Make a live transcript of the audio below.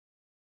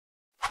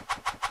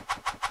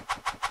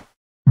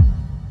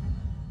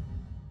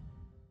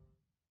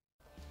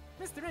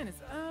Mr. N is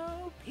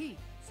OP.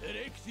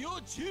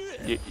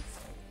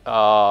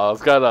 I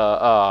was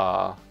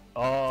gonna,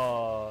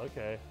 Oh,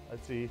 okay. I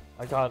see.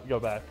 I can't go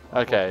back.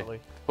 Okay.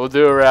 We'll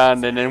do a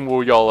round and then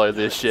we'll YOLO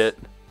this shit.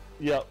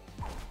 Yep.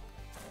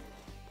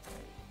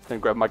 Then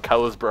grab my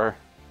colors, bro.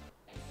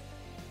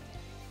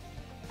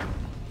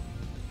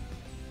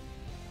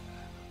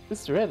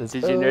 Mr. N is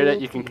Did you know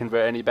that you can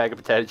convert any bag of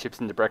potato chips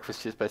into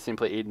breakfast just by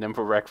simply eating them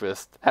for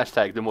breakfast?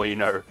 Hashtag the more you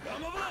know.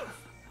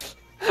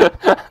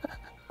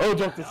 Oh,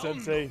 Dr.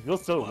 Sensei, you're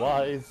so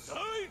wise.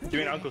 Do you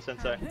mean Uncle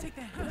Sensei?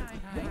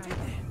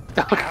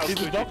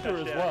 He's a doctor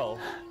as well.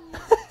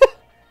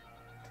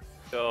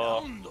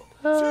 Sure.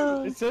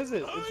 It says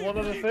it. It's one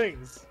of the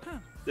things.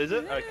 Is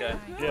it? Okay.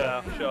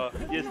 Yeah. Sure.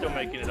 You're still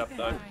making it up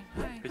though.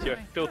 Because you're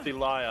a filthy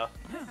liar.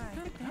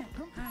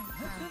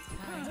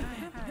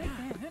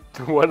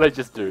 What did I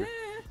just do?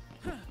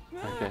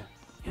 Okay.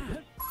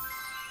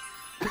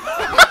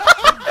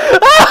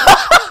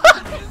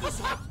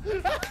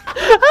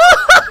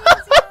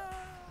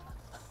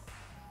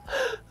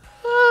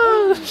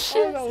 Oh,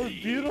 shit. Oh, that was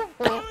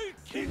beautiful.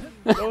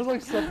 That was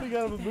like something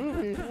out of a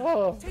movie.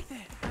 Oh.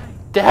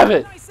 Damn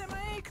it!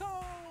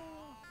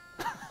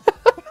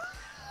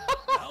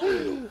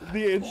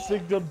 The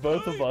instinct on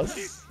both of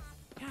us.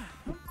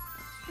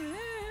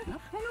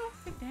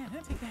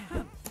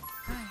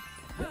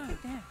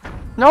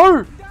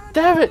 No!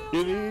 Damn it!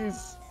 Your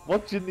knees.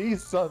 Watch your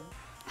knees, son.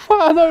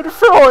 I know the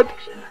fraud!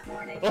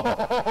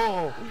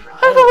 Oh,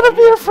 I don't want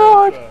to be a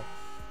fraud!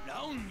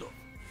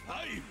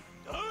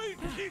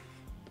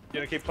 You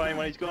gonna keep playing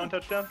when he's gone,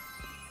 touchdown?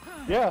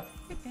 Yeah.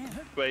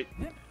 Wait.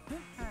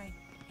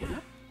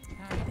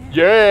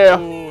 Yeah!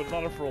 Ooh,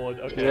 not a fraud.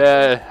 Okay.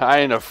 Yeah, I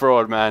ain't a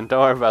fraud, man.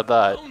 Don't worry about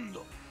that.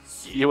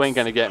 You ain't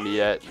gonna get me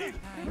yet.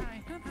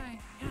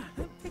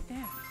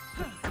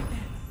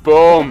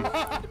 Boom!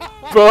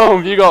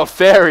 Boom! You got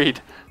ferried!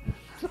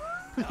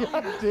 Yeah,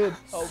 I did.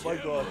 Oh my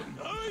god.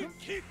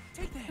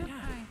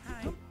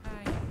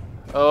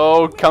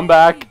 Oh, come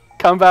back!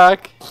 Come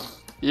back!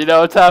 You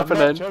know what's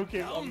happening. I'm not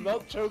choking. I'm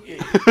not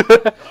choking.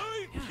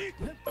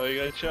 Oh, you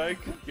gonna choke?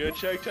 You gonna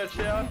choke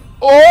touchdown?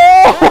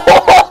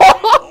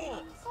 Oh!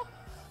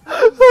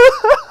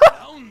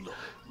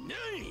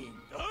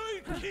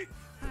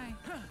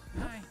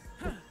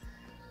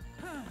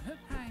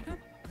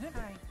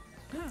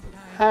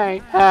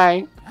 Hi,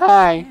 hi,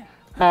 hi,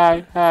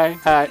 hi, hi,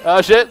 hi.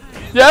 Oh shit!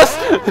 Yes!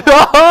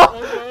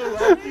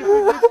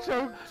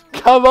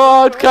 Come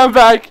on, come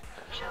back!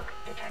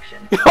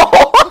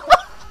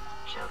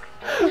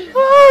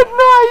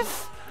 Oh,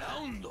 nice!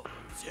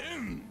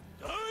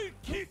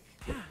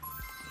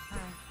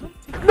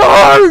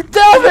 No!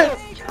 Damn it!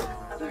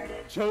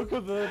 Choke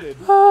averted.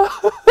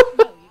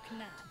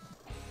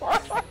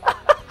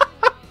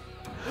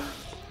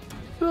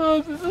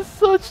 Oh, this is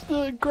such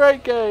a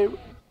great game.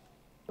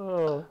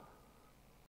 Oh.